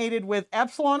 concatenated with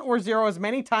epsilon or 0 as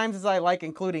many times as I like,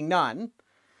 including none.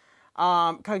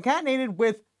 Concatenated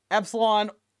with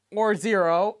epsilon or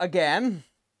 0 again.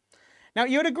 Now,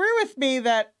 you would agree with me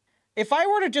that if I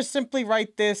were to just simply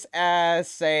write this as,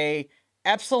 say,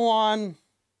 epsilon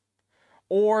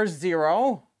or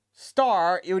 0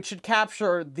 star, it should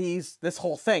capture this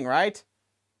whole thing, right?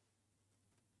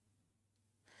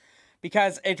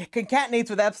 Because it concatenates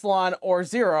with epsilon or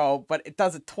 0, but it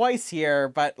does it twice here,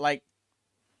 but like,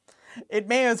 it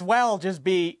may as well just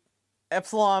be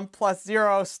epsilon plus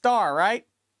 0 star, right?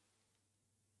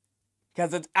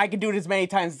 Because I can do it as many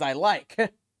times as I like.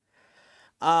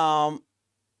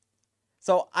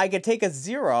 So I could take a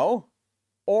 0,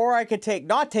 or I could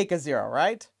not take a 0,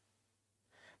 right?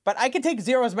 But I can take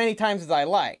 0 as many times as I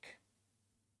like.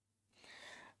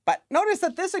 But notice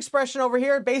that this expression over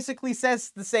here basically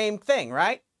says the same thing,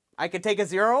 right? I can take a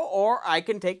 0, or I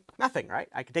can take nothing, right?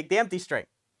 I can take the empty string.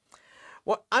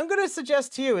 What I'm going to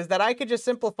suggest to you is that I could just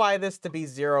simplify this to be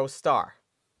 0 star.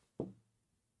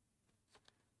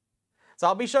 So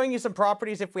I'll be showing you some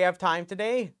properties if we have time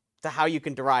today to how you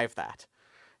can derive that.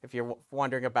 If you're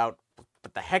wondering about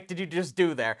what the heck did you just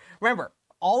do there? Remember,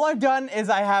 all I've done is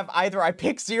I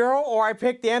pick 0 or I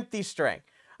pick the empty string.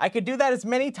 I could do that as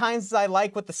many times as I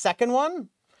like with the second one.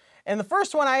 In the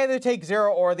first one, I either take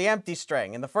 0 or the empty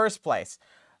string in the first place.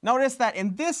 Notice that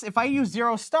in this, if I use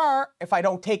 0 star, if I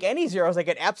don't take any zeros, I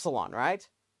get epsilon, right?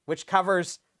 Which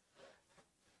covers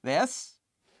this.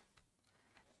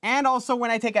 And also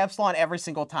when I take epsilon every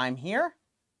single time here.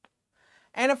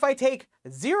 And if I take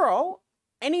 0,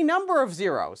 any number of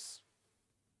zeros,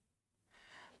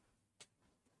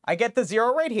 I get the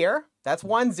 0 right here. That's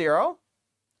 1 0.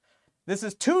 This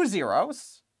is 2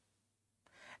 zeros.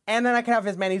 And then I can have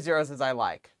as many zeros as I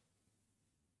like.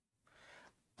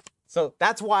 So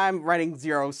that's why I'm writing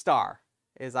 0 star,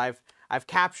 is I've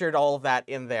captured all of that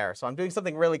in there. So I'm doing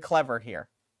something really clever here.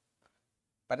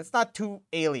 But it's not too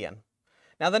alien.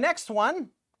 Now the next one,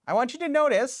 I want you to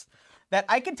notice that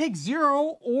I can take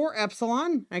 0 or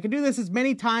epsilon. I can do this as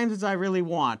many times as I really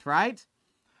want, right?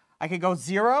 I could go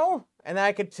 0, and then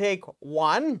I could take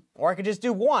 1, or I could just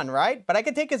do 1, right? But I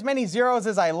could take as many zeros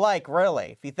as I like,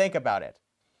 really, if you think about it.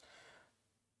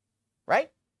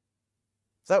 Right?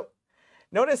 So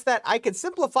notice that I could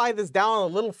simplify this down a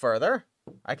little further.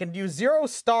 I can do 0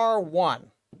 star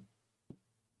 1.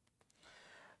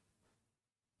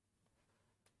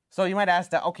 So you might ask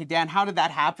that, okay, Dan, how did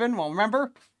that happen? Well,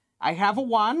 remember, I have a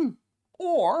 1,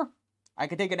 or I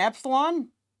could take an epsilon.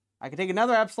 I could take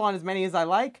another epsilon, as many as I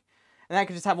like, and I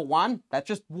could just have a 1. That's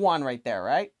just 1 right there,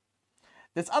 right?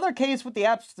 This other case with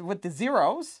the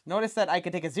zeros, notice that I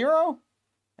could take a 0,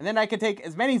 and then I could take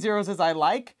as many zeros as I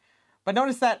like. But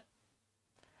notice that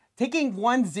taking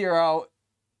 1 0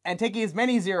 and taking as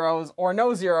many zeros or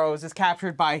no zeros is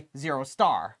captured by 0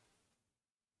 star.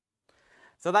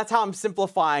 So that's how I'm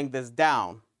simplifying this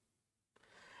down.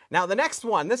 Now the next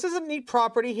one, this is a neat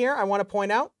property here I want to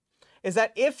point out, is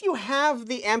that if you have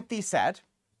the empty set,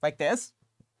 like this,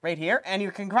 right here, and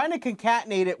you can kind of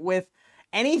concatenate it with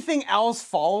anything else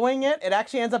following it, it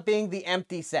actually ends up being the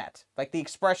empty set, like the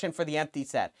expression for the empty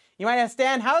set. You might ask,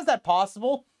 Dan, how is that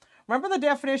possible? Remember the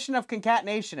definition of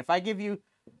concatenation. If I give you,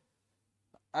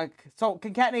 so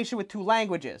concatenation with 2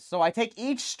 languages. So I take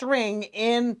each string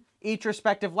in each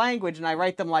respective language and I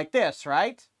write them like this,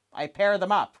 right? I pair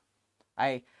them up.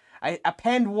 I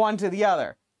append one to the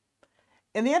other.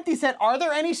 In the empty set, are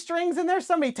there any strings in there?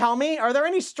 Somebody tell me, are there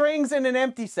any strings in an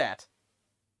empty set?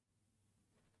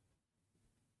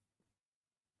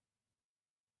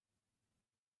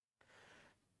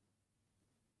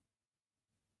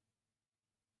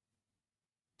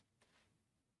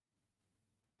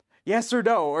 Yes or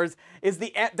no? Or does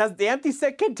the empty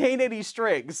set contain any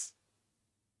strings?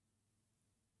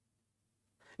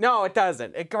 No, it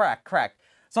doesn't. Correct.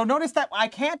 So notice that I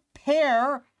can't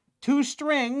pair 2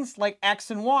 strings like X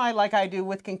and Y like I do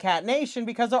with concatenation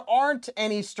because there aren't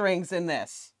any strings in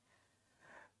this.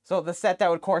 So the set that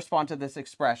would correspond to this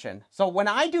expression. So when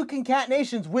I do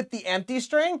concatenations with the empty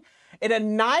string, it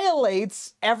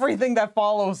annihilates everything that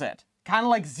follows it. Kind of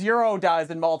like 0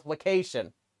 does in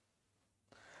multiplication.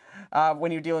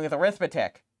 When you're dealing with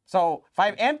arithmetic. So if I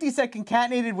have empty set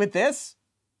concatenated with this,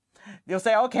 you'll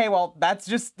say, okay, well, that's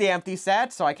just the empty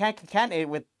set, so I can't concatenate it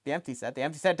with the empty set. The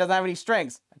empty set doesn't have any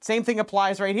strings. Same thing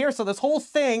applies right here. So this whole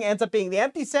thing ends up being the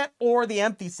empty set or the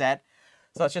empty set.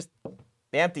 So it's just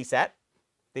the empty set,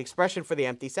 the expression for the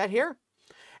empty set here.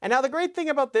 And now the great thing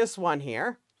about this one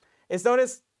here is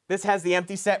notice this has the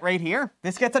empty set right here.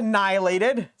 This gets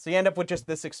annihilated, so you end up with just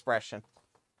this expression.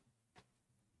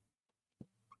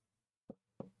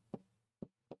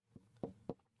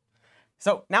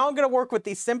 So now I'm going to work with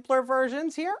these simpler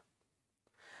versions here.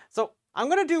 So I'm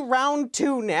going to do round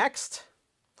 2 next.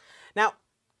 Now,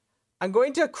 I'm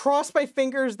going to cross my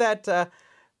fingers that,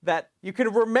 that you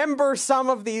can remember some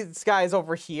of these guys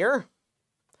over here.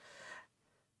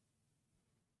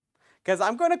 Because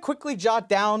I'm going to quickly jot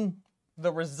down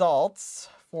the results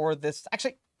for this.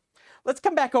 Actually, let's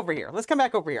come back over here.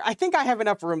 I think I have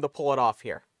enough room to pull it off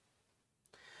here.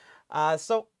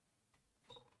 So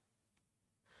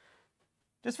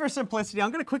just for simplicity, I'm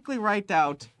going to quickly write the,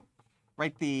 I'm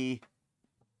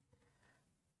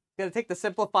going to take the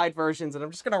simplified versions and I'm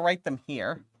just going to write them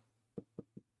here.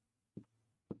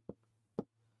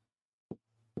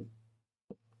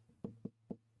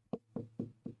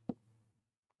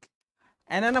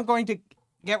 And then I'm going to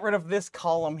get rid of this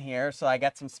column here so I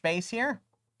get some space here.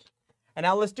 And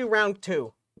now let's do round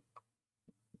 2.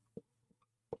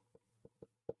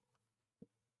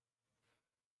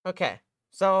 Okay.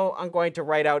 So I'm going to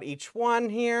write out each one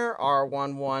here,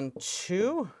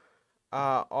 R112,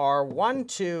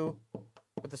 R12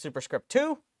 with the superscript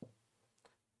 2,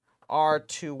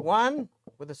 R21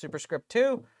 with the superscript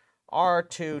 2,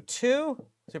 R22,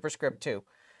 superscript 2.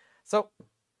 So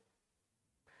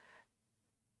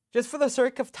just for the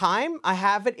sake of time, I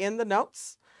have it in the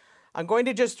notes. I'm going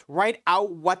to just write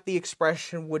out what the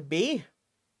expression would be.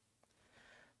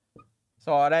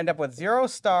 So I'd end up with 0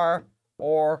 star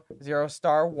or 0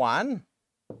 star 1.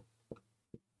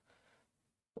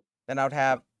 Then I would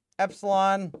have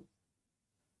epsilon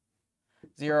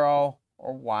 0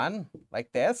 or 1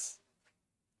 like this.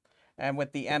 And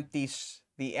with the empty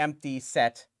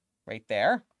set right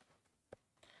there.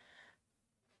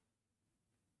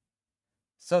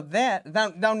 So then,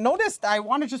 now notice, I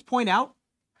want to just point out,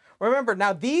 remember,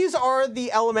 now these are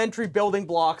the elementary building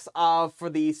blocks for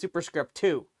the superscript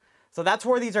 2. So that's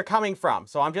where these are coming from.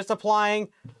 So I'm just applying,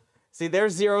 see,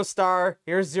 there's 0 star,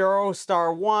 here's 0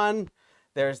 star 1,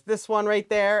 there's this one right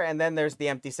there, and then there's the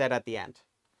empty set at the end.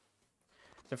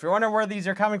 So if you're wondering where these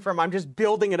are coming from, I'm just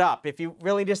building it up. If you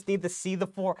really just need to see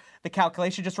the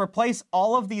calculation, just replace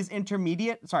all of these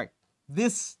intermediate, sorry,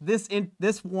 this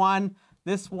one,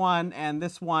 and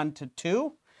this one to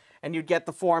 2, and you'd get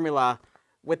the formula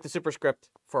with the superscript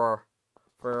for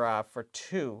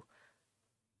 2.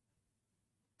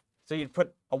 So you'd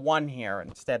put a 1 here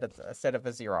instead of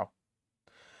a 0.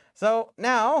 So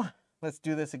now let's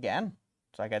do this again.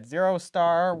 So I got 0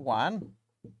 star 1,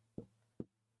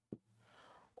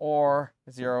 or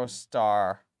 0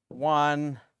 star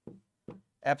 1,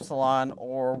 epsilon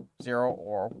or 0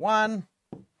 or 1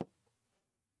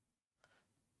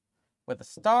 with a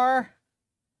star.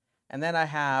 And then I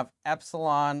have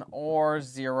epsilon or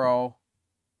 0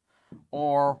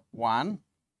 or 1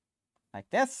 like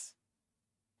this.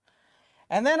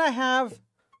 And then I have,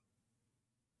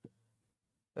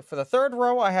 for the third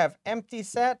row, I have empty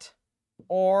set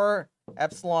or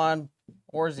epsilon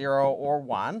or 0 or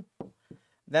 1.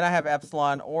 Then I have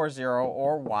epsilon or 0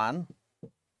 or 1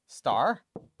 star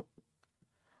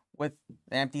with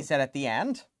the empty set at the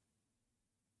end.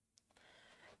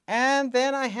 And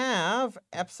then I have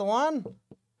epsilon.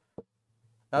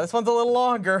 Now this one's a little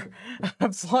longer.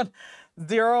 Epsilon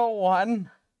 0,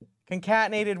 1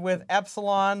 concatenated with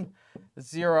epsilon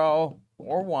 0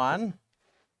 or 1.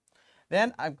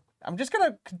 Then I'm just going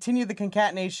to continue the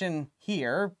concatenation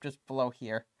here, just below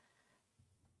here,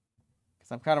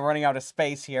 because I'm kind of running out of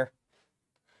space here.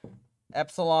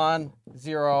 Epsilon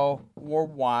 0 or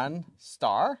 1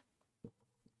 star.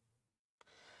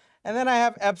 And then I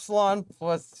have epsilon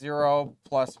plus 0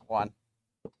 plus 1,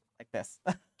 like this.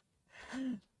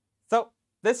 So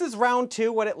this is round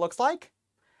 2, what it looks like.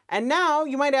 And now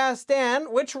you might ask,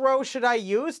 Dan, which row should I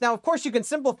use? Now, of course, you can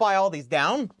simplify all these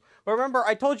down. But remember,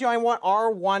 I told you I want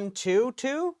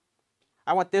R12,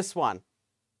 I want this one.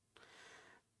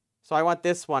 So I want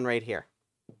this one right here.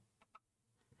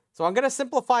 So I'm going to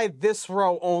simplify this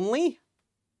row only.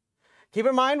 Keep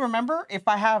in mind, remember, if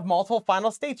I have multiple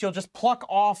final states, you'll just pluck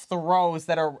off the rows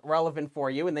that are relevant for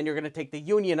you, and then you're going to take the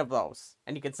union of those,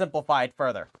 and you can simplify it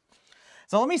further.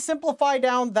 So let me simplify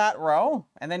down that row,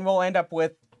 and then we'll end up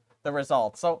with the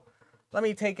result. So let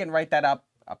me take and write that up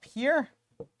here,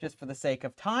 just for the sake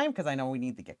of time, because I know we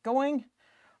need to get going.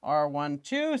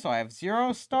 R12, so I have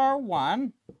 0 star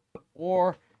 1,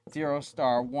 or 0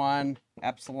 star 1,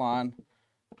 epsilon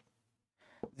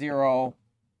 0,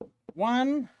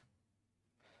 1,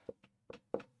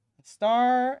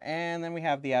 star, and then we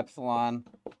have the epsilon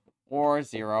or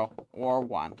 0 or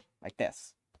 1, like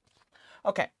this.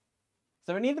 Okay,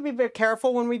 so we need to be very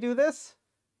careful when we do this,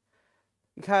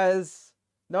 because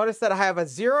notice that I have a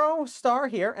 0 star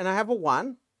here and I have a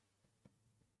 1.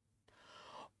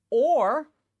 Or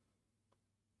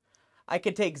I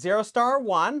could take 0 star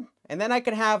 1, and then I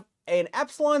could have an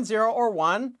epsilon 0 or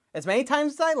 1 as many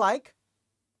times as I like,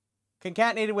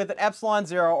 concatenated with an epsilon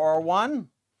 0 or 1.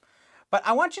 But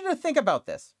I want you to think about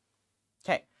this.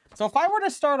 Okay, so if I were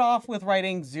to start off with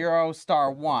writing 0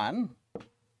 star 1,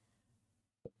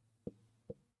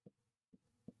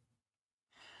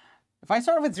 if I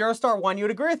start with 0 star 1, you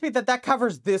would agree with me that that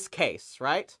covers this case,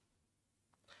 right?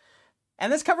 And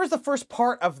this covers the first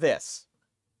part of this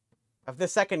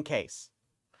second case.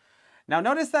 Now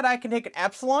notice that I can take an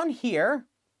epsilon here,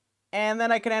 and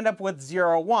then I can end up with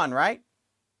 0, 1, right?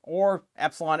 Or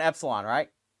epsilon, epsilon, right?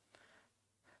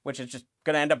 Which is just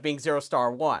going to end up being 0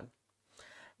 star 1.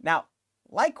 Now,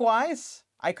 likewise,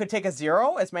 I could take a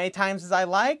 0 as many times as I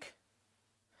like.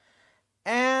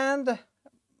 And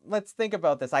let's think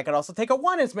about this. I could also take a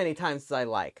 1 as many times as I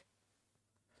like.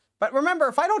 But remember,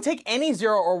 if I don't take any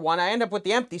 0 or 1, I end up with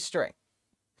the empty string.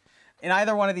 In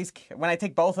either one of these, when I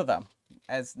take both of them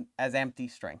as empty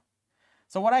string.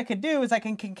 So what I could do is I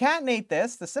can concatenate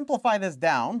this to simplify this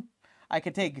down. I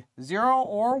could take 0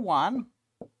 or 1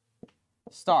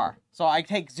 star. So I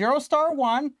take 0 star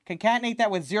 1, concatenate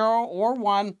that with 0 or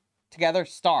 1 together,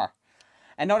 star.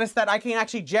 And notice that I can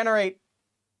actually generate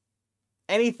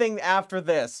anything after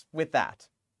this with that.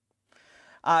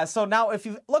 So now if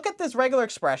you look at this regular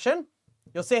expression,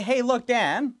 you'll say, hey, look,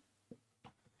 Dan.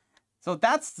 So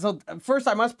first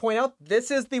I must point out,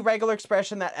 this is the regular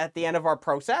expression that at the end of our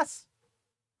process.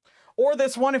 Or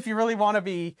this one if you really want to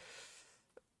be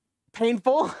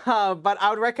painful, but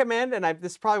I would recommend, and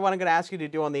this is probably what I'm going to ask you to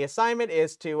do on the assignment,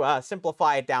 is to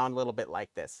simplify it down a little bit like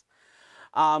this.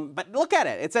 But look at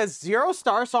it. It says 0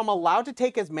 star, so I'm allowed to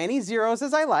take as many zeros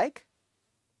as I like.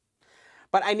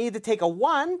 But I need to take a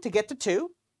 1 to get to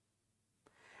 2.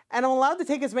 And I'm allowed to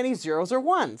take as many zeros or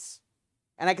 1s.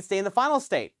 And I can stay in the final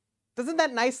state. Doesn't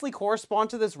that nicely correspond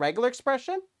to this regular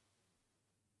expression?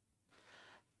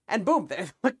 And boom,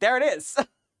 look, there it is.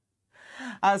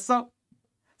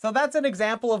 So that's an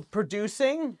example of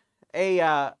producing from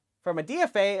a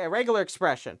DFA, a regular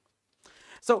expression.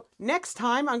 So next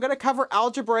time, I'm going to cover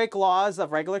algebraic laws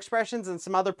of regular expressions and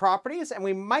some other properties, and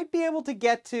we might be able to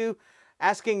get to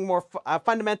asking more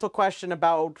fundamental question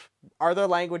about, are there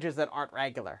languages that aren't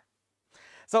regular?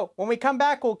 So when we come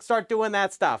back, we'll start doing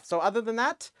that stuff. So other than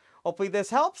that, hopefully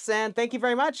this helps, and thank you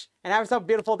very much, and have yourself a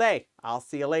beautiful day. I'll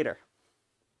see you later.